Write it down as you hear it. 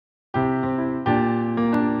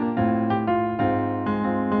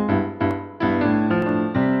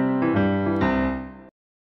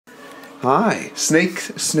Hi. Snake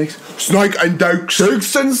and dokes.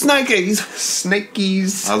 Snakes and snakies.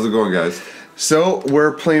 Snakies. How's it going, guys? So,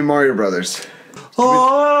 we're playing Mario Brothers.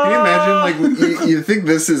 Can you imagine, like, you think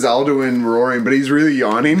this is Alduin roaring, but he's really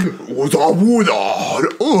yawning?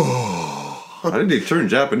 How did he turn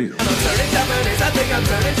Japanese?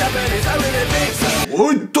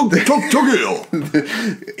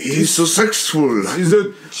 He's so sexual. He's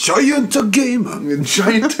a giant gamer.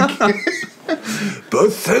 Giant.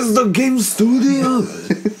 Bethesda Game Studio.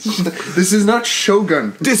 This is not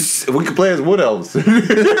Shogun. We could play as Wood Elves.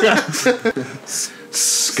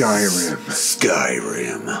 Skyrim.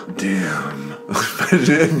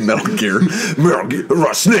 Damn. Metal Gear.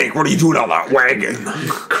 Snake, what are you doing on that wagon?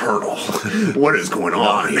 Colonel, what is going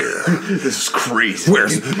on here? This is crazy.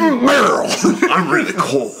 Where's Meryl? I'm really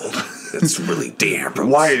cold. It's really damp.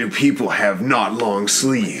 Why do people have not long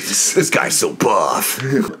sleeves? This guy's so buff.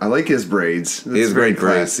 I like his braids. He has very great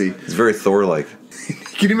braids. classy. He's very Thor-like.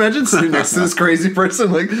 Can you imagine sitting next to this crazy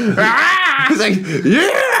person like, ah! He's like,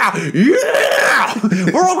 yeah,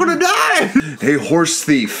 we're all gonna die. Hey, horse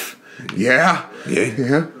thief. Yeah?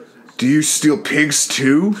 Yeah. Do you steal pigs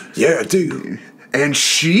too? Yeah, I do. And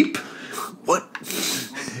sheep? What?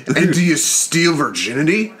 And do you steal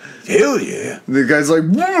virginity? Hell yeah. The guy's like,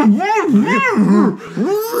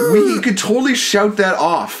 he could totally shout that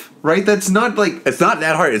off, right? That's not like, It's not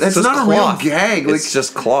that hard. It's that's just not cloth. a real gag. Like, It's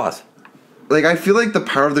just cloth. like I feel like the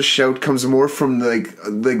power of the shout comes more from like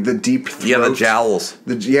the deep throat. Yeah, the jowls.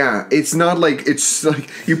 It's not like, it's like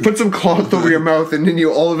you put some cloth over your mouth and then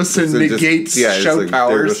you all of a sudden negate shout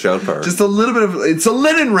powers. Shout power. Just a little bit of, it's a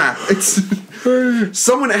linen wrap. It's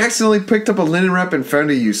someone accidentally picked up a linen wrap and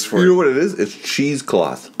found a use for it. You know what it is? It's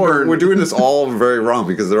cheesecloth. We're doing this all very wrong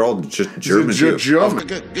because they're all just German. German.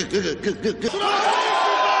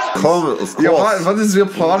 What is your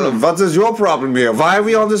problem? What is your problem here? Why are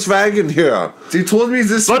we on this wagon here? They told me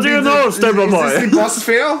this. What do you know, Stable Boy? Is this the boss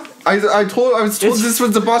fair? I was told this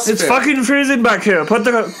was the boss fair. It's fucking freezing back here. Put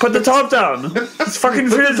the top down. It's fucking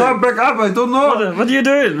freezing. Top back up. I don't know. What are you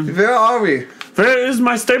doing? Where are we? Where is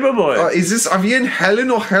my stable boy? Are we in Helen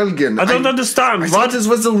or Helgen? I don't understand. I thought this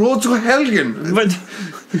was the road to Helgen. But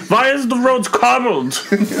why is the road cobbled?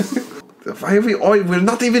 Why are we're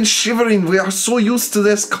not even shivering. We are so used to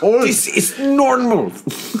this cold. This is normal.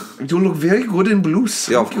 You look very good in blues.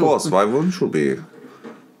 Yeah, of course. Why wouldn't you be?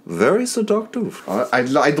 Very seductive. I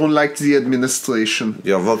don't like the administration.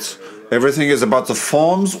 Yeah, everything is about the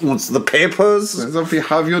forms and the papers.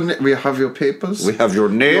 We have your papers. We have your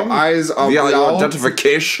name. Your eyes are your blau.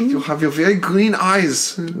 identification. You have your very green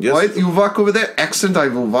eyes. Yes. Right? You walk over there. Excellent. I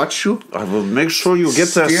will watch you. I will make sure you get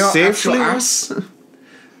there Stare at safely. your ass.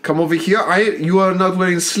 Come over here. You are not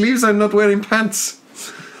wearing sleeves. I'm not wearing pants.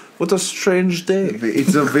 What a strange day.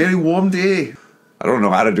 It's a very warm day. I don't know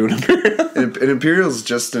how to do an imperial. An imperial's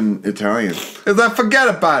just in Italian. Forget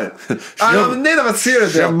about it. I'm never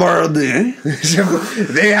serious. They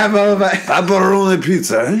have all that. Pepperoni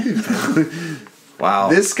pizza. Wow.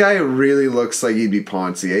 This guy really looks like he'd be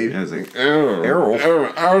Ponzi, eh? Yeah, it's like,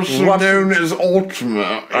 also known as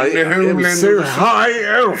Ultima. High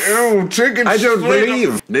elf. I don't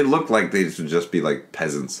believe. They look like they should just be like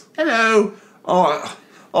peasants. Hello. Oh,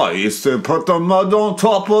 I used to put the mud on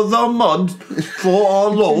top of the mud for our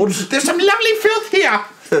lord. There's some lovely filth here.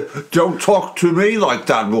 Don't talk to me like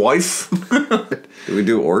that, wife. Do we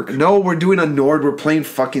do orc? No, we're doing a Nord. We're playing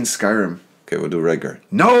fucking Skyrim. Okay, we'll do regular.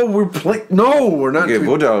 No, we're playing. No, we're not. Okay,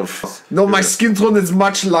 Wood Elf. No, my skin tone is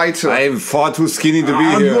much lighter. I'm far too skinny to be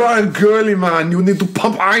here. You are a girly man. You need to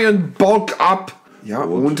pump iron, bulk up. Ja,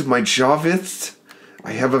 und my jaw width.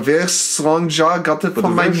 I have a very strong jaw, got it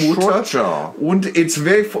from my Mutter. Jaw. Und it's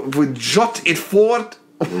very, we jot it forward.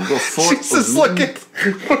 Jesus, look at.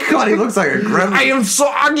 God, he looks like a gremlin. I am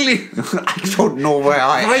so ugly. I don't know where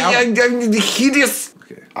I am. I'm hideous.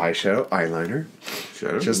 Okay. Eyeshadow, eyeliner.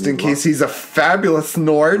 Shadow. Just in case he's a fabulous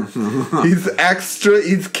Nord. He's extra.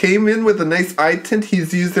 He came in with a nice eye tint.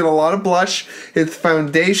 He's used in a lot of blush. His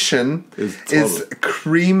foundation is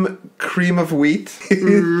cream of wheat. I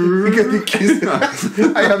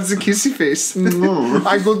have the kissy face.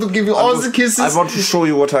 I'm going to give you all the kisses. I want to show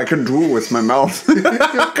you what I can do with my mouth.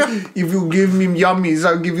 If you give me yummies,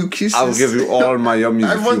 I'll give you kisses. I'll give you all my yummies.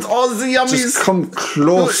 I want all the yummies. Just come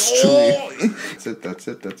close to me. That's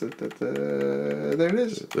it. There it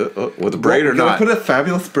is. With a braid or not? Put a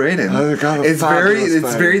fabulous braid in. It's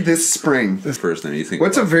very this spring. This first name you think?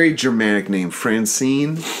 What's a very Germanic name?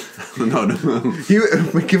 Francine? No.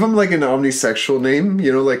 Give him like an omnisexual name,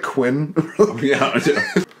 you know, like Quinn. Yeah.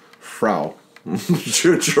 Frau.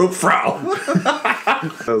 True, Frau.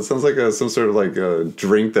 sounds like some sort of like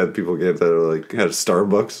drink that people get that are like at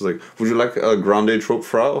Starbucks. It's like, would you like a grande trop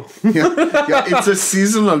frau? Yeah, it's a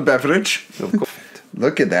seasonal beverage.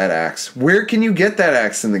 Look at that axe. Where can you get that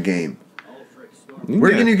axe in the game?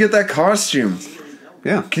 Where can you get that costume?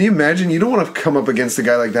 Yeah. Can you imagine? You don't want to come up against a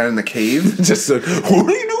guy like that in the cave. Just what are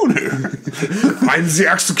you doing here? I'm the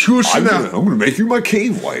executioner. I'm gonna make you my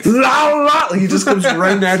cave wife. La la! He just comes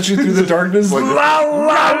right at you through the darkness. Like, la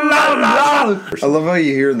la la la! I love how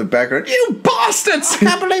you hear in the background, "You bastards! I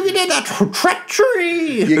can't believe you did that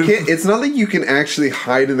treachery!" You can't. It's not like you can actually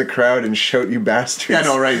hide in the crowd and shout, "You bastards!" Yeah,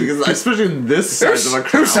 no, right? Because especially in this size of a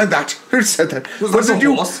crowd. Who said that? Who said that? Was it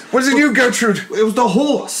you? Was it you, Gertrude? It was the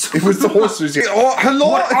horse. It was the horse. Oh, hello!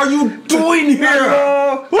 What are you doing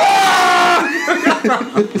here?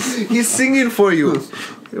 He's singing for you.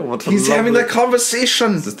 He's having that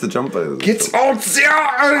conversation. Just to jump out. Get out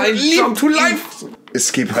there and live to life.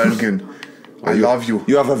 Escape Helgen. I love you.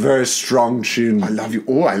 You have a very strong chin. I love you.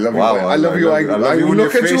 Oh, I love Wow, you. I love you. I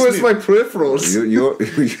look at you as my peripherals.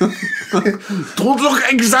 Don't look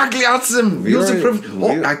exactly at them.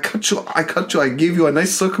 Oh, I cut you. I cut you. I gave you a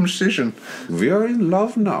nice circumcision. We are in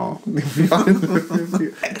love now.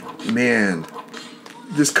 Man,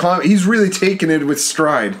 he's really taking it with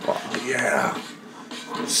stride. Oh, yeah.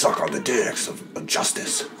 Suck on the dicks of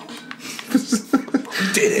justice.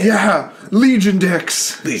 Did it. Yeah, Legion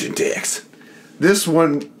dicks. Legion dicks. This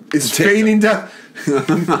one is feigning death.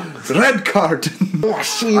 Red card.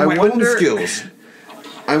 I wonder. Skills.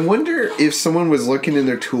 I wonder if someone was looking in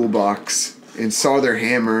their toolbox and saw their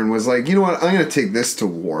hammer and was like, you know what, I'm going to take this to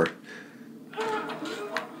war.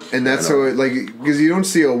 And that's how it, like, because you don't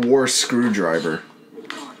see a war screwdriver.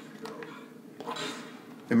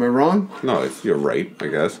 Am I wrong? No, you're right, I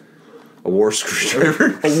guess. A war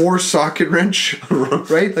screwdriver. A war socket wrench.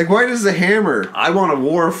 Right? Like, why does the hammer? I want a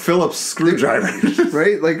war Phillips screwdriver.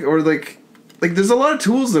 Right? Like, or like, there's a lot of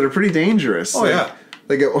tools that are pretty dangerous. Oh, like,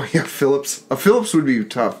 yeah. Phillips. A Phillips would be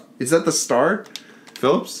tough. Is that the star?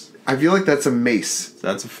 Phillips? I feel like that's a mace.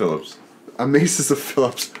 That's a Phillips. A mace is a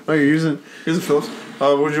Phillips. Oh, you're using... Here's a Phillips.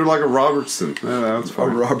 Would you like a Robertson? Yeah, that's fine.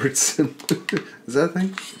 A Robertson. Is that a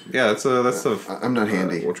thing? Yeah, that's a... I'm not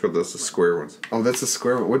handy. What's called this? The square ones. Oh, that's a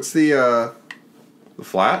square one. What's the... The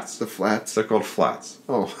flats? The flats? They're called flats.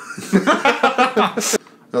 Oh.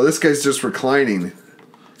 No, this guy's just reclining.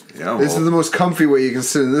 Yeah, this is the most comfy way you can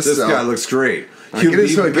sit in this cell. This guy looks great. Get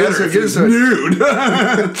his hood, get his hood. Nude.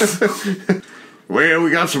 Well, we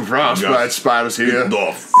got some frostbite spiders here. Get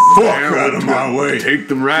the fuck out of my way. Take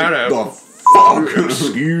them right out. The fuck.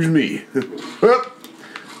 Excuse me.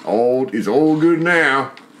 It's all good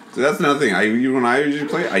now. So that's another thing. When I usually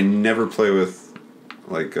play, I never play with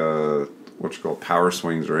like what you call power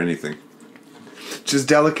swings or anything. Just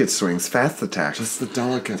delicate swings, fast attacks. Just the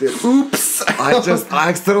delicate. Oops! I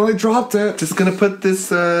accidentally dropped it. Just gonna put this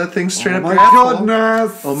thing straight up. Oh my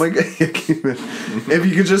goodness! Oh my god! If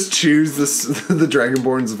you could just choose the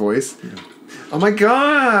Dragonborn's voice. Yeah. Oh my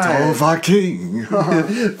god! Tova King.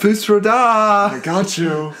 Fusroda! I got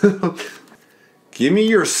you. Give me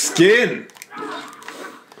your skin.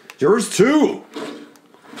 Yours too.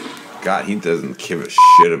 God, he doesn't give a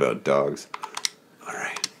shit about dogs. All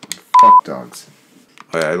right. Fuck dogs.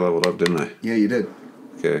 Oh yeah, I leveled up, didn't I? Yeah, you did.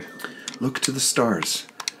 Okay. Look to the stars.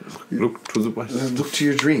 Look to the west. Look to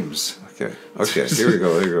your dreams. Okay. Okay. Here we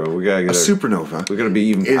go. Here we go. We gotta get a supernova. We gotta be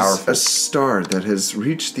even powerful. Is a star that has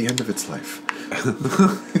reached the end of its life.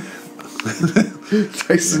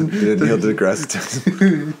 Tyson. Neil deGrasse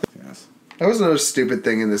Tyson. Yes. That was another stupid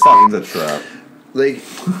thing in this game. The trap. Like,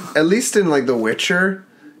 at least in like The Witcher,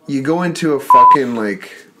 you go into a fucking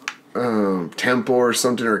like temple or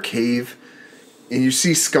something or a cave, and you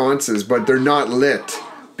see sconces, but they're not lit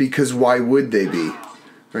because why would they be?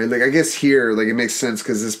 Right? Like I guess here, like it makes sense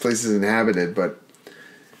because this place is inhabited, but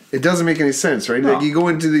it doesn't make any sense, right? No. Like you go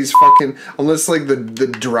into these fucking unless like the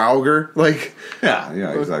Draugr, like yeah,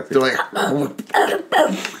 exactly. They're like,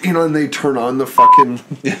 you know, and they turn on the fucking,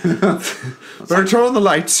 or turn on the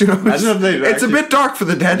lights. You know, it's a bit dark for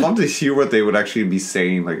the dead. I'd love to hear what they would actually be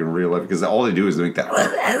saying, like in real life, because all they do is make that.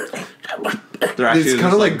 They're actually it's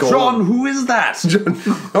kind of like John. Who is that? John,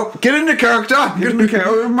 oh, get into character. Get into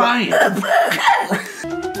character. Mine.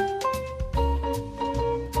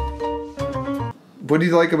 What do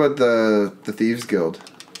you like about the Thieves Guild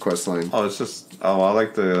questline? Oh, it's just I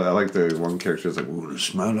like the one character that's like, we're gonna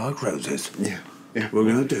smell like roses. Yeah. We're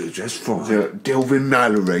gonna do just fine. Delvin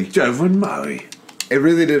Mallory. It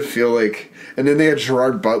really did feel like, and then they had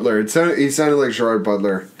Gerard Butler. He sounded like Gerard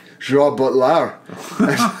Butler. Gerard Butler.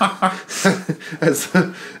 as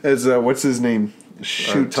what's his name?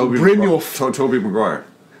 Shoot, Toby Brynjolf. Toby Maguire.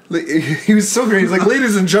 He was so great. He's like,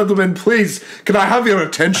 ladies and gentlemen, please, can I have your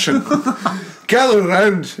attention? Gather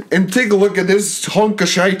around and take a look at this hunk of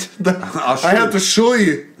shite that I have to show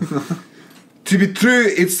you. To be true,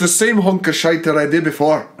 it's the same hunk of shite that I did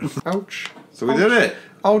before. Ouch. So we did it.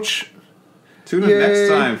 Ouch. Tune in next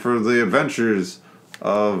time for the adventures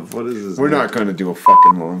of what is his We're name? not going to do a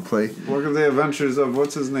fucking long play. What are the adventures of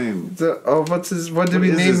what's his name? What did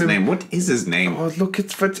we name him? What is his name? Oh, look,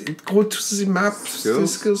 go to the map.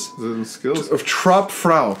 Skills? Skills. Skills? Of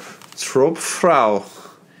Tropfrau. Tropfrau.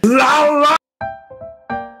 La la!